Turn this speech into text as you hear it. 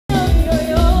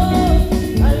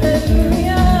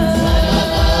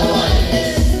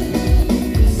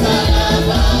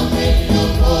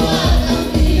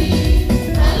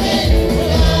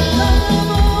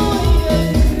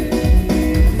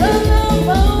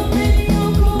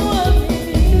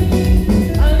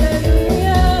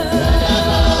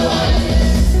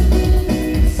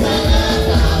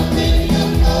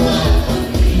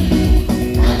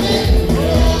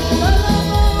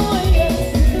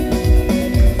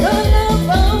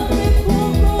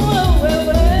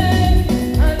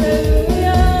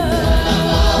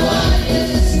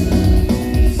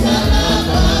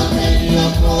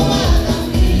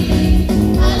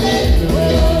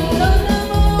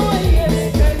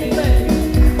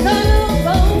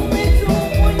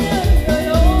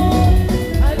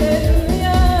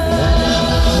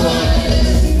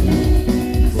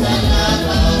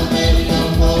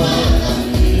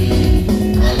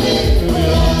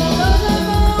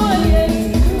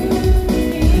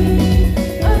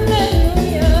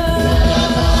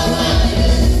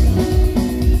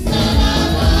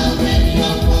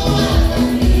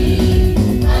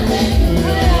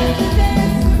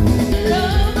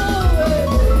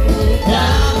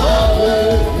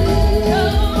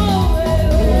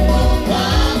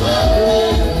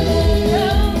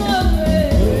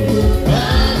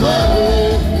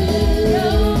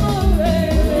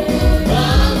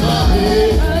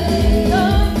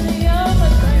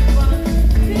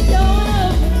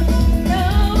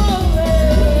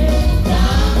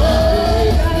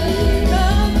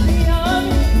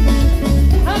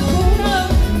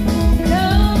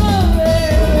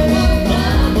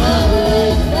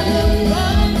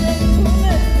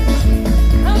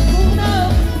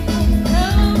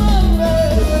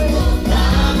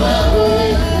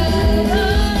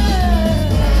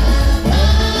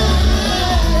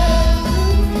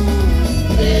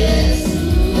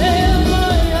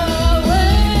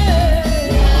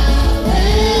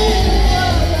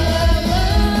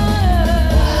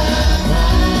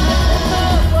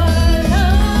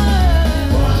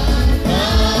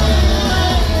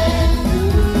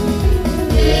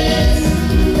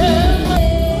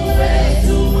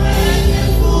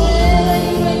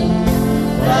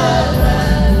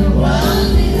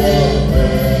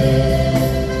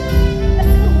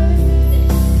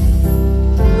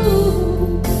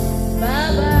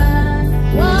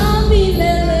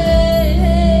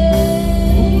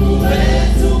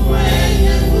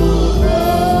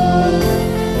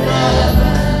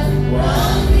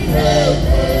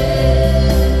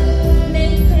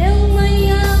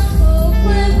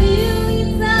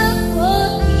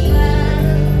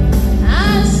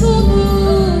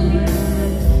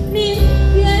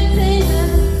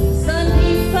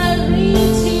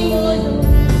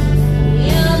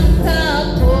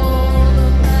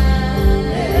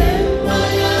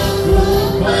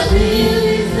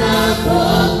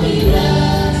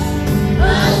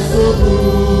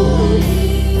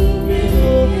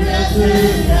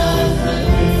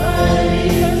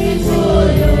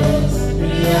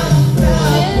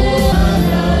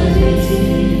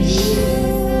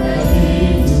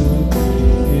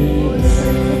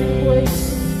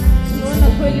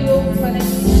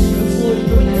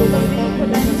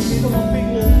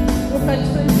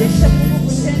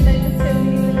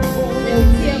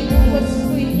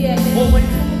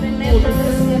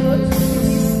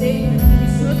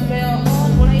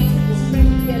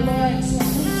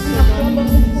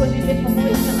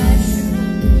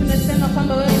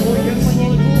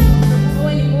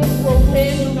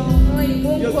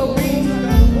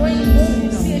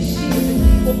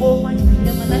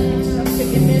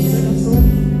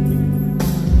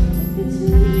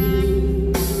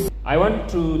I want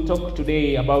to talk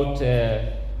today about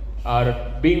our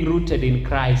being rooted in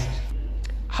Christ.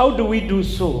 How do we do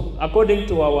so according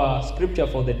to our scripture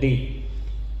for the day?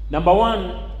 Number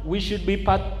one, we should be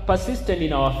persistent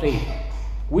in our faith.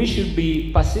 We should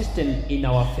be persistent in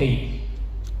our faith.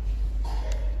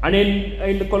 And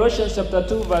in the Colossians chapter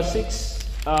 2 verse 6,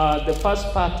 the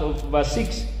first part of verse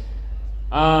 6,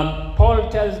 Paul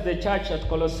tells the church at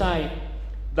Colossae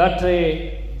that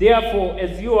therefore,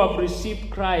 as you have received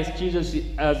Christ Jesus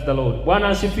as the Lord. Bwana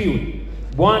asifiwe.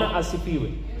 Bwana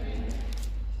asifiwe.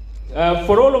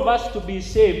 For all of us to be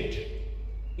saved,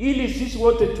 ili sisi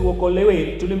wote tuokolewe,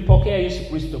 tulimpokea Yesu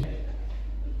Kristo.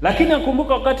 Lakini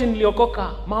nakumbuka wakati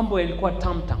niliokoka, mambo yalikuwa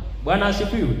tamtam. Bwana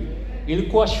asifiwe.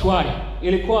 Ilikuwa shwari.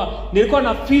 Nilikuwa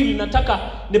na feel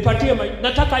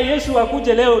nataka Yesu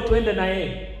akuje leo tuende na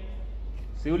yeye.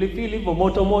 Si ulifeel hivyo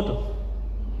moto?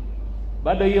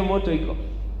 Bado hiyo moto iko.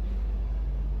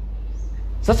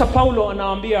 Sasa Paulo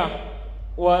anawaambia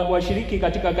washiriki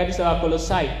katika kanisa la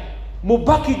Colossae,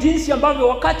 mubaki jinsi ambavyo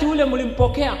wakati ule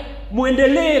mlimpokea,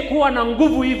 muendelee kuwa na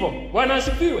nguvu hivyo. Bwana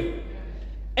asifiwe.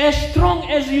 As strong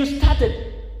as you started.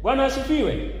 Bwana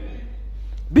asifiwe.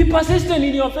 Be persistent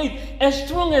in your faith as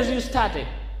strong as you started.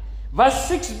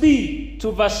 Verse 6b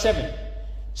to verse 7.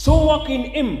 So walk in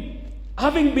him,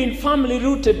 having been firmly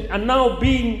rooted and now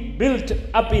being built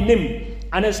up in him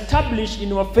and established in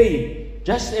your faith,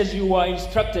 just as you were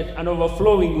instructed and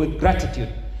overflowing with gratitude.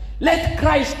 Let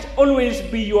Christ always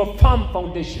be your firm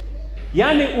foundation.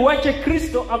 Yani uache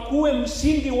Kristo akuwe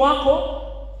msingi wako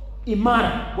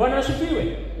imara. Bwana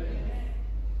asifiwe.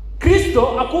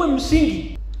 Kristo akuwe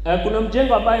msingi. Kuna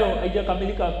mjengo ambayo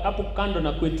haijakamilika hapo kando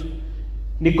na kwetu.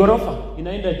 Ni gorofa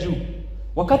inaenda juu.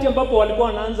 Wakati ambapo walikuwa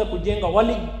wanaanza kujenga,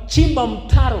 walichimba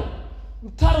mtaro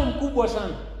mkubwa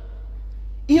sana.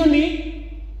 Hiyo ni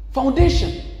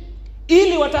foundation.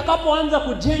 Ili watakapoanza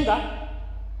kujenga,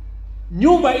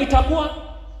 nyumba itakuwa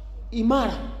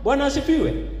imara. Bwana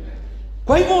asifiwe.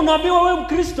 Kwa hivyo unaambiwa wewe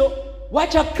Mkristo,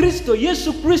 wacha Kristo,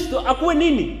 Yesu Kristo akuwe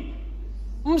nini?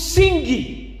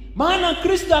 Msingi. Maana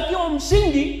Kristo akiwa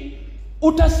msingi,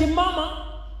 utasimama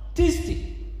tisti.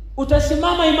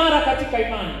 Utasimama imara katika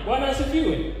imani. Bwana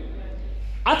asifiwe.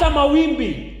 Hata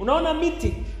mawimbi, unaona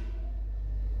miti.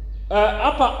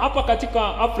 Hapa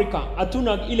katika Afrika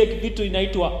hatuna ile vitu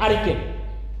inaitwa hurricane.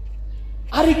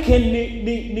 Hurricane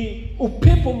ni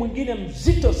upepo mwingine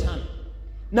mzito sana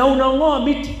na unaongoa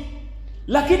miti.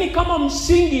 Lakini kama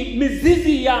msingi,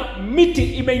 mizizi ya miti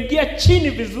imeingia chini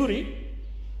vizuri,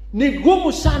 ni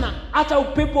gumu sana hata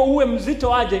upepo uwe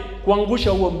mzito aje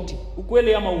kuangusha huo mti.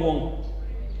 Ukweli ama uongo?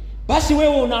 Basi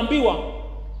wewe unaambiwa,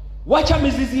 wacha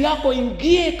mizizi yako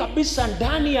ingie kabisa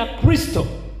ndani ya Kristo.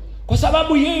 Kwa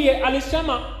sababu yeye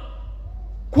alisema,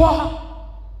 kwa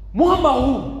mwamba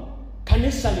huu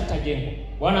kanisa litajengwa.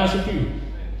 Bwana asifiwe.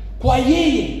 Kwa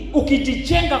yeye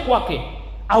ukijijenga kwake,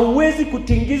 hauwezi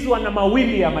kutingizwa na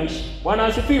mawimbi ya maisha. Bwana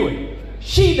asifiwe.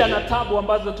 Shida na tabu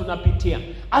ambazo tunapitia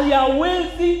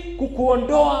hayawezi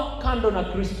kukuondoa kando na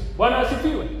Kristo. Bwana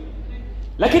asifiwe.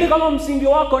 Lakini kama msingi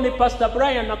wako ni Pastor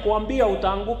Brian, na kuambia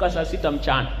utaanguka saa 6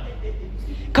 mchana.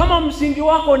 Kama msingi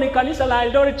wako ni kanisa la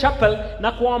Eldoret Chapel,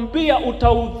 na kuambia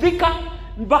utaudhika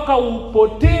mpaka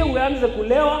upotee, uanze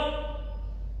kulewa.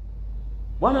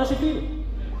 Bwana asifiwe.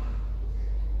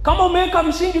 Kama umeweka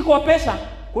msingi kwa pesa,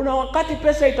 kuna wakati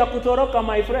pesa itakutoroka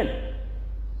my friend.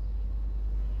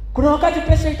 Kuna wakati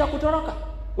pesa itakutoroka.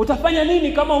 Utafanya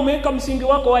nini kama umeweka msingi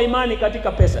wako wa imani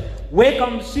katika pesa? Weka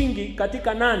msingi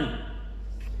katika nani?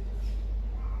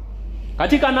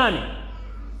 Katika nani?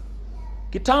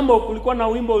 Kitambo kulikuwa na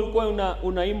wimbo ulikuwa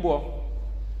unaimbwa,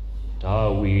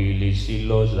 tawi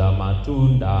lisiloza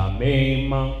matunda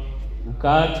mema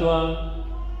ukatwa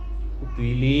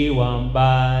kupiliwa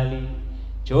mbali,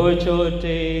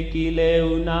 chochote kile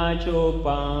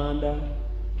unachopanda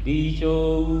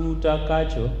ndicho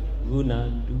utakacho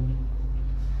unadu.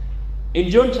 In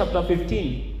John chapter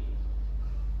 15,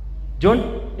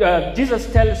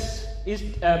 Jesus tells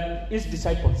his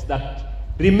disciples that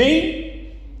remain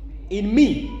in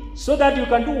me so that you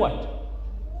can do what?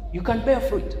 You can bear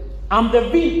fruit. I'm the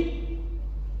vine.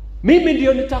 Mimi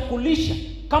ndio nitakulisha.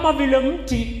 Kama vile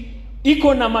mti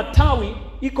iko na matawi,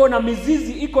 iko na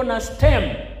mizizi, iko na stem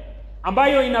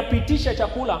ambayo inapitisha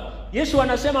chakula. Yesu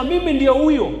anasema mimi ndio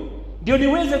huyo, ndio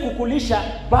niweze kukulisha,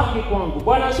 baki kwangu.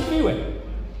 Bwana asifiwe.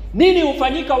 Nini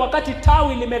hufanyika wakati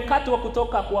tawi limekatwa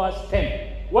kutoka kwa stem?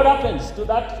 What happens to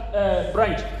that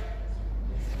branch?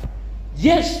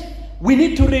 Yes, we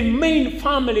need to remain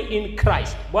firmly in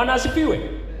Christ. Bwana asifiwe.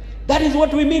 That is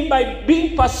what we mean by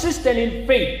being persistent in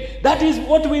faith. That is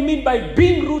what we mean by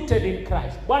being rooted in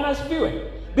Christ. Bwana asifiwe.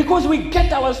 Because we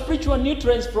get our spiritual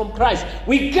nutrients from Christ.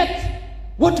 We get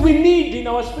what we need in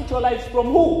our spiritual lives from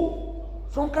who?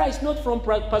 From Christ, not from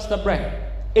Pastor Brian.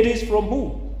 It is from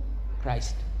who?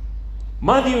 Christ.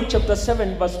 Matthew chapter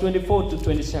 7 verse 24 to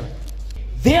 27.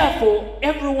 Therefore,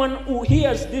 everyone who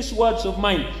hears these words of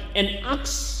mine and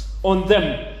acts on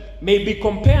them may be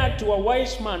compared to a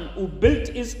wise man who built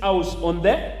his house on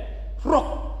the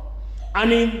rock.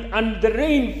 And the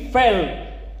rain fell,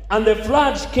 and the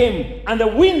floods came, and the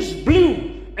winds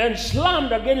blew and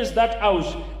slammed against that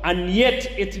house, and yet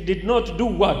it did not do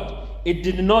what? It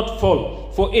did not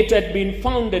fall, for it had been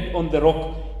founded on the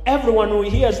rock. Everyone who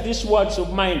hears these words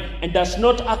of mine and does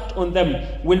not act on them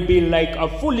will be like a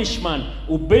foolish man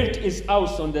who built his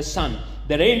house on the sand.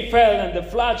 The rain fell, and the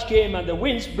floods came, and the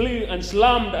winds blew and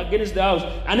slammed against the house,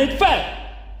 and it fell.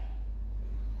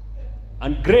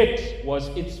 And great was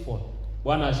its fall.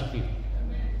 Bwana asifiwe.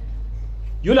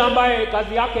 Yule ambaye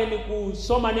kazi yake ni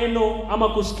kusoma neno ama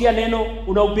kusikia neno,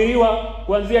 unahubiriwa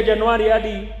kuanzia Januari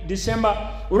hadi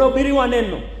Disemba, unahubiriwa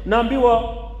neno,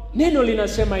 naambiwa neno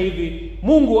linasema hivi,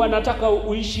 Mungu anataka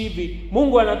uishi hivi,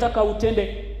 Mungu anataka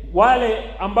utende. Wale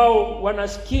ambao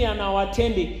wanasikia na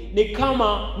watendi ni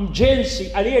kama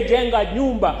mjenzi aliyejenga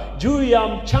nyumba juu ya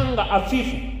mchanga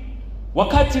hafifu.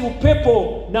 Wakati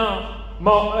upepo na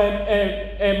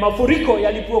mafuriko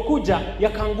yalipokuja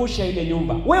yakaangusha ile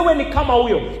nyumba. Wewe ni kama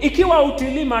huyo. Ikiwa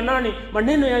utilii maanani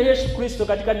maneno ya Yesu Kristo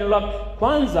katika neno lako,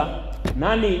 kwanza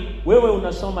nani wewe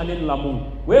unasoma neno la Mungu?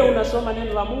 Wewe unasoma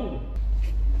neno la Mungu.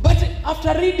 But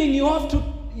after reading you have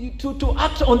to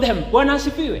act on them. Bwana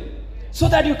asifiwe. So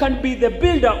that you can be the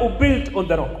builder who built on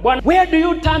the rock. Where do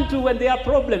you turn to when there are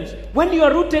problems? When you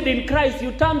are rooted in Christ,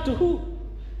 you turn to who?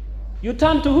 You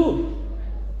turn to who?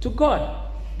 To God.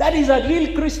 That is a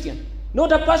real Christian.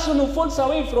 Not a person who falls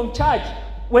away from church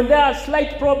when there are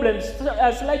slight problems,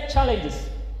 slight challenges.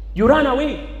 You run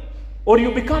away. Or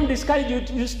you become discouraged.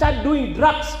 You start doing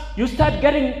drugs. You start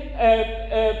getting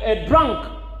drunk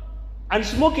and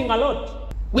smoking a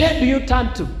lot. Where do you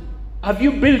turn to? Have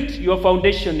you built your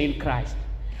foundation in Christ?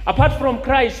 Apart from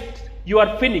Christ, you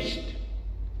are finished.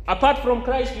 Apart from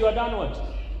Christ, you are done what?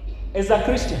 As a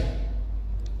Christian.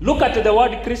 Look at the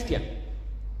word Christian.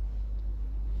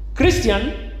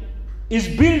 Christian is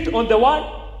built on the word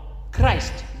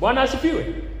Christ. Bwana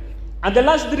asifiwe. And the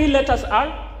last three letters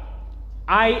are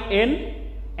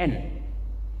I-N-N.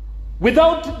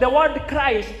 Without the word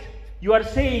Christ, you are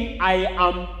saying I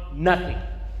am nothing.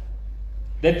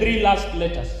 The three last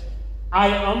letters. I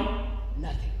am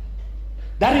nothing.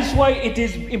 That is why it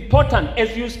is important,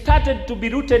 as you started to be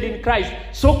rooted in Christ,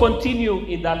 so continue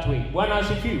in that way. Bwana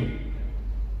asifiwe.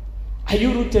 Are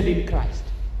you rooted in Christ?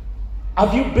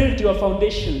 Have you built your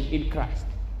foundation in Christ?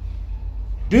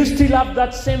 Do you still have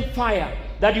that same fire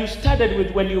that you started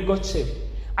with when you got saved?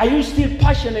 Are you still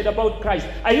passionate about Christ?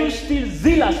 Are you still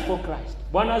zealous for Christ?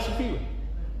 Bwana asifiwe.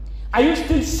 Are you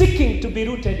still seeking to be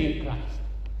rooted in Christ?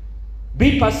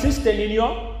 Be persistent in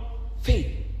your faith.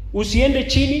 Usiende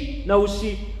chini na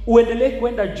uendelee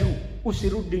kwenda juu.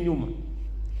 Usirudi nyuma.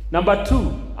 Number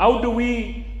 2, how do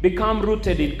we become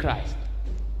rooted in Christ?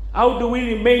 How do we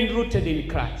remain rooted in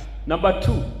Christ? Number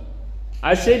 2,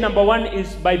 I say number 1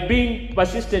 is by being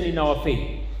persistent in our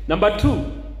faith. Number 2,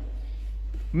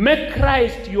 make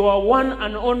Christ your one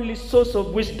and only source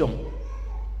of wisdom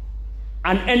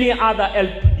and any other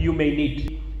help you may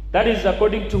need. That is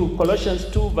according to Colossians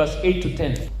 2 verse 8 to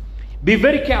 10. Be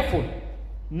very careful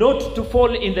not to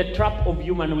fall in the trap of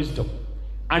human wisdom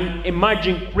and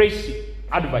emerging crazy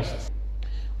advices.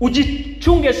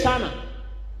 Ujichunge sana.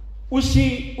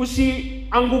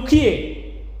 Usiangukie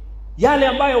yale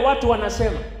ambayo watu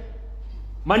wanasema.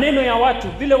 Maneno ya watu,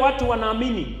 vile watu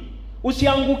wanaamini.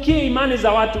 Usiangukie imani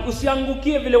za watu.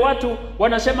 Usiangukie vile watu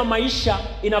wanasema maisha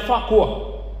inafaa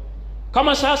kuwa.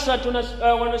 Kama sasa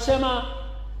wanasema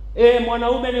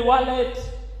mwanaume ni wallet,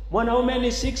 mwanaume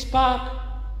ni six pack,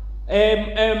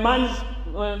 manzi,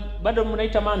 bado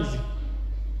mnaita manzi.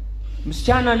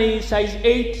 Msichana ni size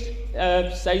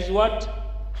 8, size what?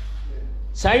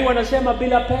 Sai wanasema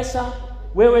bila pesa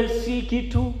wewe si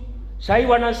kitu. Sai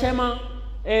wanasema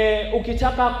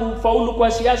ukitaka kufaulu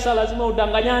kwa siasa lazima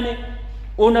udanganyane.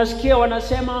 Unasikia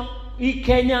wanasema hii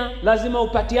Kenya lazima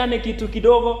upatiane kitu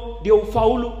kidogo ndio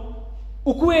ufaulu.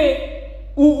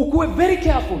 Ukue very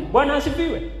careful. Bwana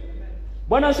asifiwe.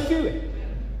 Bwana asifiwe.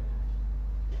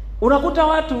 Unakuta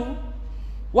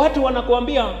watu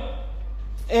wanakuambia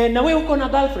na wewe uko na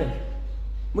girlfriend.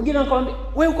 Mwingine anakuambia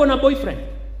wewe uko na boyfriend.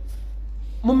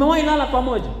 Mmewahi lala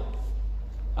pamoja?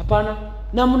 Hapana.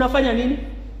 Na mnafanya nini?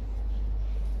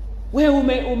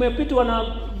 Wewe umepitwa na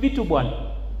vitu bwana.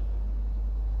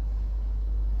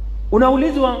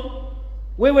 Unaulizwa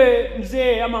Wewe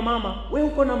mzee ama mama, wewe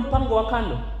uko na mpango wa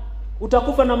kando,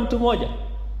 utakufa na mtu mmoja.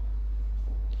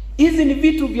 Hizi ni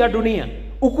vitu vya dunia.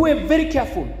 Ukuwe very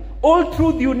careful. All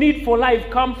truth you need for life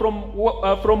come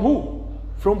from who?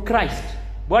 From Christ.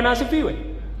 Bwana asifiwe.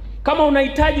 Kama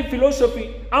unahitaji philosophy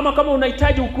ama kama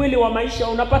unahitaji ukweli wa maisha,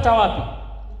 unapata wapi?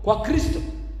 Kwa Kristo.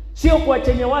 Sio kwa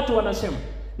chenye watu wanasema.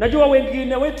 Najua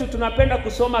wengine wetu tunapenda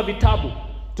kusoma vitabu.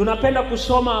 Tunapenda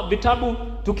kusoma vitabu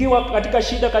tukiwa katika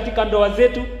shida katika ndoa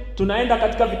zetu, tunaenda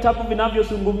katika vitabu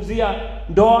vinavyozungumzia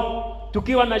ndoa.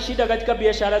 Tukiwa na shida katika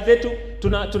biashara zetu,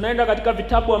 tunaenda katika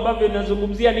vitabu ambavyo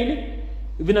vinazungumzia nini?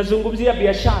 Vinazungumzia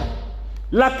biashara.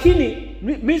 Lakini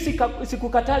mimi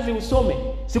sikukatazi usome.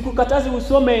 Sikukatazi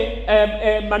usome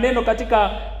maneno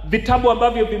katika vitabu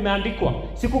ambavyo vimeandikwa.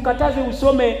 Sikukatazi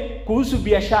usome kuhusu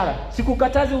biashara.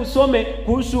 Sikukatazi usome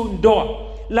kuhusu ndoa.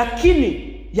 Lakini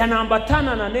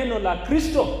yanaambatana na neno la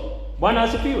Kristo. Bwana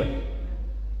asifiwe.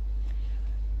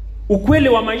 Ukweli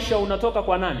wa maisha unatoka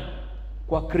kwa nani?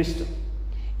 Kwa Kristo.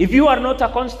 If you are not a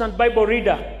constant Bible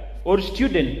reader or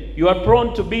student, you are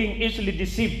prone to being easily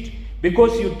deceived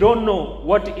because you don't know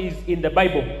what is in the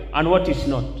Bible and what is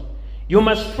not. You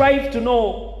must strive to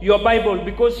know your Bible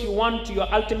because you want your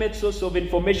ultimate source of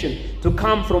information to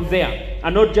come from there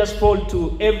and not just fall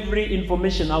to every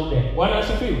information out there. Bwana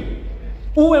asifiwe.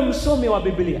 Uwe msomi wa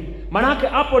Biblia. Manake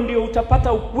hapo ndio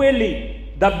utapata ukweli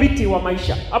dhabiti wa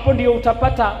maisha. Hapo ndio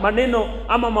utapata maneno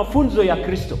ama mafunzo ya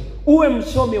Kristo. Uwe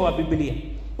msomi wa Biblia.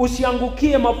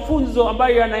 Usiangukie mafunzo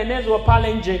ambayo yanaenezwa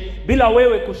pale nje bila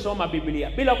wewe kusoma Biblia,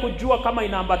 bila kujua kama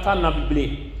inaambatana na Biblia.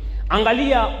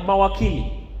 Angalia mawakili.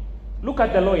 Look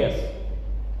at the lawyers.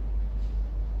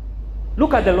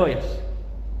 Look at the lawyers.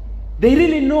 They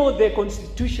really know the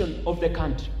constitution of the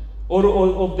country or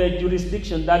of the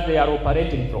jurisdiction that they are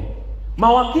operating from.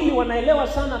 Mawakili wanaelewa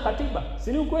sana katiba,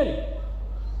 si ni ukweli?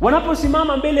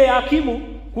 Wanaposimama mbele ya hakimu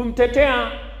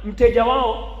kumtetea mteja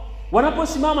wao,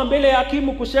 wanaposimama mbele ya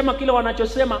hakimu kusema kile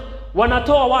wanachosema,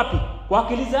 wanatoa wapi? Kwa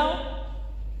akili zao?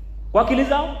 Kwa akili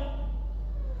zao?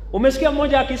 Umesikia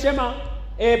mmoja akisema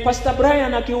Pastor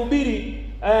Brian akihubiri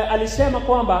alisema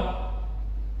kwamba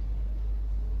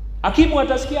hakimu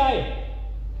atasikia hayo.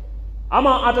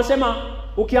 Ama atasema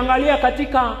ukiangalia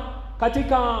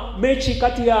katika mechi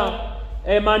kati ya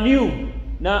Man U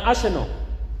na Arsenal,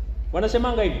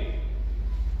 wanasemanga hivi.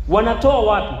 Wanatoa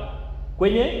wapi?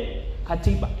 Kwenye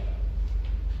katiba.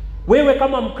 Wewe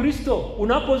kama Mkristo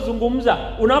unapozungumza,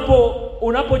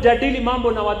 unapojadili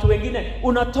mambo na watu wengine,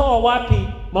 unatoa wapi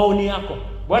maoni yako?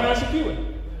 Bwana asifiwe.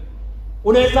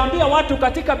 Unaweza ambia watu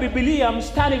katika Biblia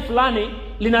mstari fulani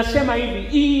linasema hivi,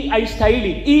 hii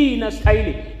haistahili, hii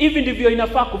inastahili. Hivi ndivyo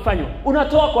inafaa kufanywa.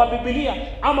 Unatoa kwa Biblia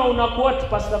ama unaquote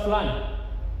pastor fulani?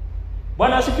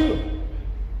 Bwana asifiwe.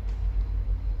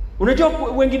 Unajua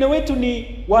wengine wetu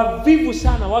ni wavivu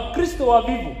sana, Wakristo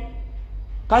wavivu.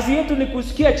 Kazi yetu ni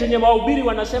kusikia chenye wahubiri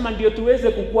wanasema ndio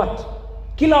tuweze kuquote.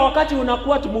 Kila wakati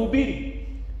unaquote mhubiri.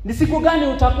 Ni siku gani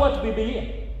utaquote Biblia?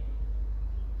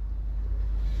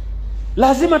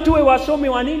 Lazima tuwe wasomi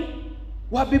wa nini?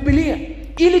 Wa Biblia,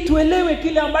 ili tuelewe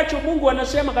kile ambacho Mungu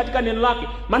anasema katika neno lake.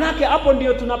 Manake hapo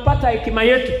ndio tunapata hekima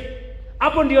yetu.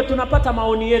 Hapo ndio tunapata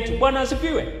maoni yetu. Bwana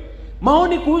asifiwe.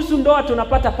 Maoni kuhusu ndoa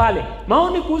tunapata pale.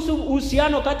 Maoni kuhusu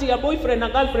uhusiano kati ya boyfriend na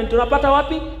girlfriend tunapata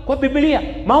wapi? Kwa Biblia.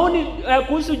 Maoni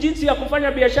kuhusu jinsi ya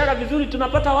kufanya biashara vizuri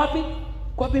tunapata wapi?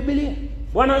 Kwa Biblia.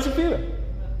 Bwana asifiwe.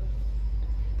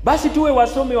 Basi tuwe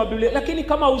wasomi wa Biblia. Lakini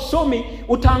kama usomi,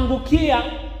 utaangukia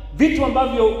vitu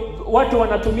ambavyo watu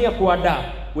wanatumia kuadaa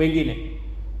wengine.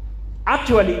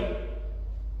 Actually,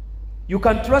 you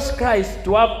can trust Christ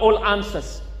to have all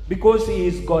answers because he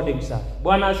is God himself.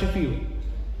 Bwana asifiwe.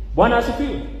 Bwana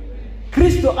asifiwe.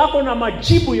 Kristo ako na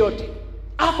majibu yote.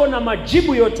 Ako na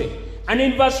majibu yote. And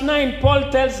in verse 9, Paul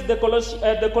tells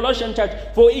the Colossian church,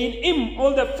 for in him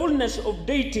all the fullness of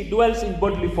deity dwells in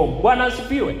bodily form. Bwana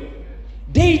asifiwe.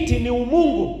 Deity ni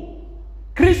umungu.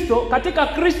 Kristo, katika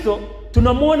Kristo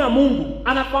tunamuona Mungu,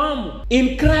 anafahamu.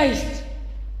 In Christ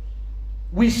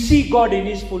we see God in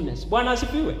his fullness. Bwana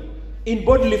asifiwe. In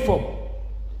bodily form.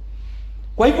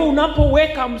 Kwa hivyo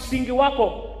unapoweka msingi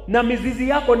wako na mizizi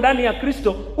yako ndani ya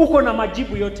Kristo, uko na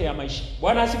majibu yote ya maisha.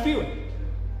 Bwana asifiwe.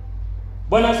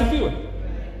 Bwana asifiwe.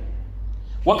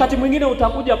 Wakati mwingine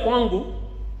utakuja kwangu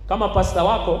kama pastor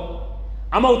wako,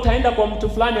 ama utaenda kwa mtu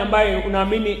fulani ambaye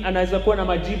unaamini anaweza kuwa na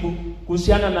majibu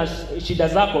kuhusiana na shida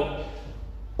zako.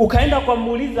 Ukaenda kwa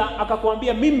muuliza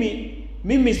akakwambia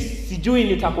mimi sijui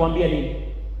nitakwambia nini.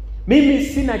 Mimi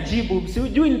sina jibu,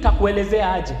 sijui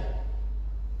nitakuelezea aje.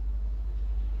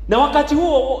 Na wakati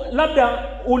huo labda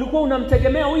ulikuwa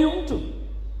unamtegemea huyu mtu,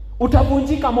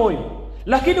 utavunjika moyo.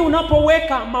 Lakini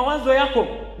unapoweka mawazo yako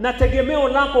na tegemeo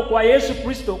lako kwa Yesu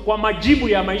Kristo kwa majibu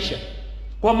ya maisha,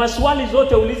 kwa maswali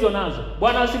zote ulizo nazo.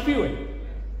 Bwana asifiwe.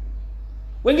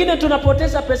 Wengine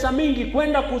tunapoteza pesa mingi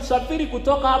kwenda kusafiri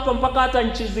kutoka hapa mpaka hata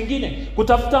nchi zingine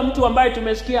kutafuta mtu ambaye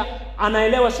tumesikia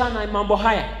anaelewa sana mambo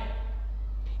haya,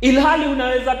 ilhali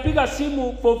unaweza piga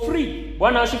simu for free.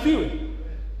 Bwana asifiwe.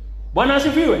 Bwana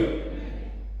asifiwe.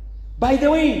 By the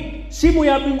way, simu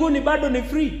ya mbinguni bado ni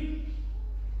free.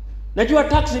 Najua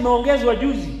tax imeongezwa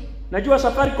juzi, najua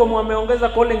Safaricom wameongeza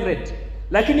calling rate,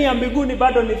 lakini ya mbinguni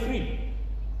bado ni free.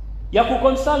 Ya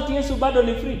kuconsult Yesu bado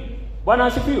ni free. Bwana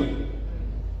asifiwe.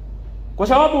 Kwa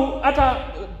sababu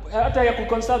hata ya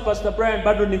kuconsult Pastor Brian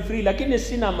bado ni free, lakini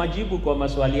sina majibu kwa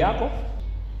maswali yako.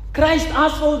 Christ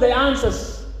has all the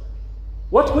answers.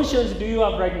 What questions do you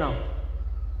have right now,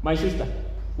 my sister?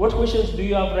 What questions do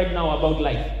you have right now about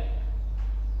life?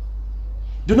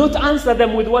 Do not answer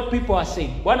them with what people are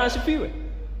saying. Bwana asifiwe.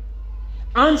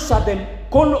 Answer them,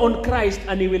 call on Christ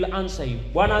and he will answer you.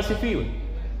 Bwana asifiwe.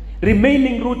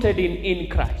 Remaining rooted in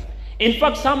Christ. In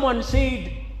fact, someone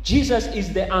said Jesus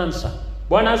is the answer.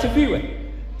 Bwana asifiwe.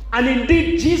 And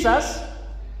indeed Jesus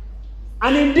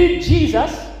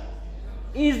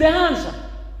is the answer.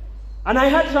 And I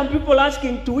heard some people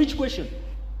asking, to which question?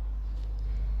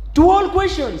 To all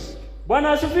questions.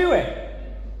 Bwana asifiwe.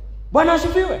 Bwana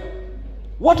asifiwe.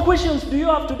 What questions do you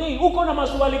have today? Uko na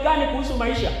maswali gani kuhusu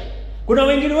maisha? Kuna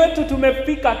wengine wetu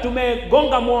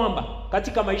tumegonga mwamba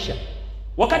katika maisha.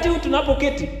 Wakati huu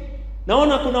tunapoketi,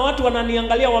 naona kuna watu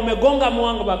wananiangalia wamegonga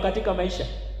mwamba katika maisha.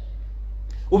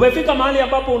 Umefika mahali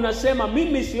ambapo unasema,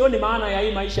 mimi sioni maana ya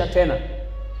hii maisha tena.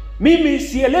 Mimi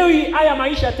sielewi haya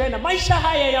maisha tena. Maisha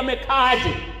haya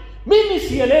yamekaaje? Mimi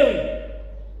sielewi.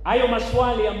 Hayo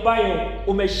maswali ambayo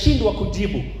umeshindwa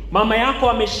kujibu. Mama yako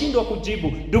ameshindwa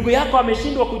kujibu, ndugu yako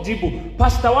ameshindwa kujibu,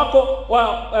 pastor wako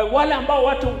wale ambao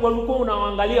watu walikuwa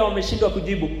unawaangalia wameshindwa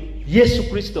kujibu. Yesu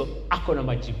Kristo ako na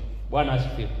majibu. Bwana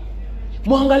asifiwe.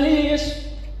 Muangalie Yesu.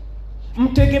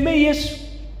 Mtegemee Yesu.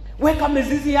 Weka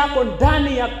mizizi yako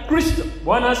ndani ya Kristo.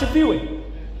 Bwana asifiwe.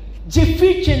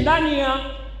 Jifiche ndani ya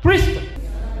Kristo.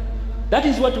 That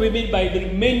is what we mean by the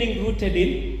remaining rooted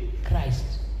in Christ.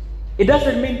 It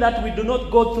doesn't mean that we do not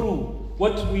go through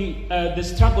the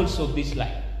struggles of this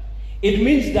life. It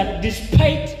means that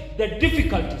despite the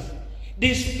difficulties,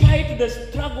 despite the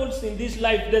struggles in this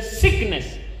life, the sickness,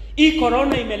 hii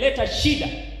corona imeleta shida,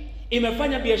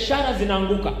 imefanya biashara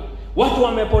zinaanguka, watu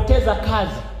wamepoteza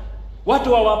kazi,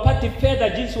 watu hawapati fedha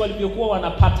jinsi walivyokuwa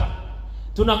wanapata,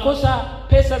 tunakosa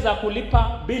pesa za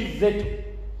kulipa bills zetu.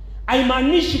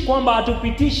 Haimaanishi kwamba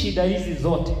hatupitii shida hizi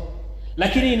zote,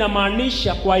 lakini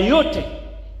inamaanisha kwa yote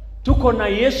tuko na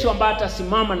Yesu ambaye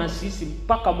atasimama na sisi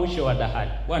mpaka mwisho wa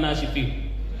dahari. Bwana asifiwe.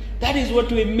 That is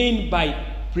what we mean by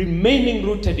remaining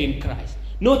rooted in Christ.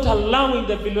 Not allowing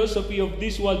the philosophy of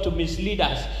this world to mislead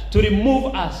us, to remove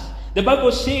us. The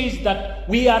Bible says that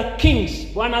we are kings.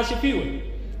 Bwana asifiwe.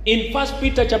 In 1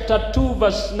 Peter chapter 2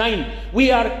 verse 9,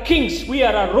 we are kings, we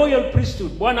are a royal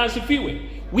priesthood. Bwana asifiwe.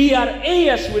 We are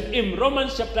heirs with him.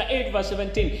 Romans chapter 8 verse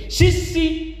 17.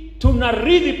 Sisi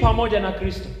tunarithi pamoja na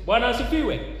Kristo. Bwana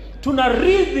asifiwe.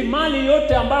 Tunarithi mali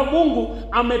yote ambayo Mungu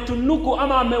ametunuku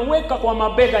ama ameweka kwa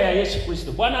mabega ya Yesu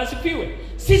Kristo. Bwana asifiwe.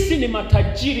 Sisi ni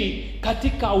matajiri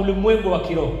katika ulimwengu wa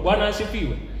kiroho. Bwana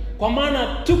asifiwe. Kwa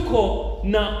maana tuko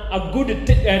na a good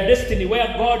destiny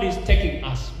where God is taking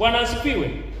us. Bwana asifiwe.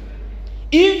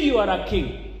 If you are a king,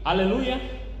 hallelujah,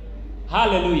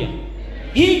 hallelujah.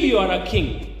 If you are a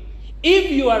king,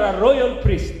 if you are a royal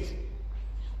priest,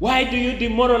 why do you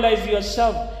demoralize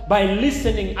yourself by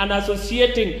listening and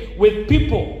associating with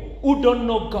people who don't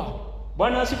know God?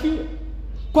 Bwana asifiwe.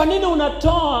 Kwa nini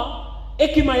unatoa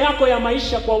hekima yako ya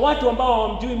maisha kwa watu ambao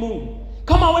hawamjui Mungu?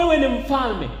 Kama wewe ni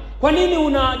mfalme, kwa nini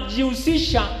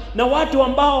unajihusisha na watu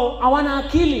ambao hawana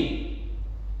akili?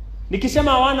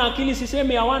 Nikisema hawana akili,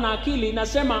 sisemi hawana akili,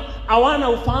 nasema hawana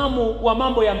ufahamu wa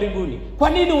mambo ya mbinguni. Kwa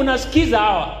nini unasikiza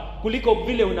hawa kuliko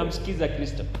vile unamsikiza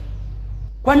Kristo?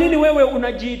 Kwa nini wewe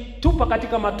unajitupa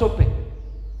katika matope?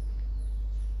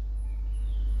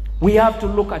 We have to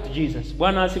look at Jesus.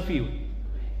 Bwana asifiwe.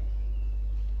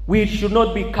 We should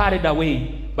not be carried away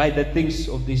by the things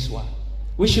of this world.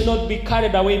 We should not be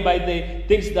carried away by the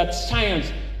things that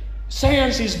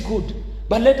science is good,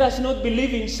 but let us not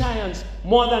believe in science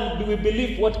more than we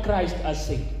believe what Christ has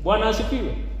said. Bwana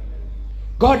asifiwe.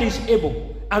 God is able,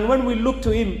 and when we look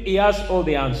to him, he has all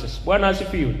the answers. Bwana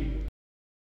asifiwe.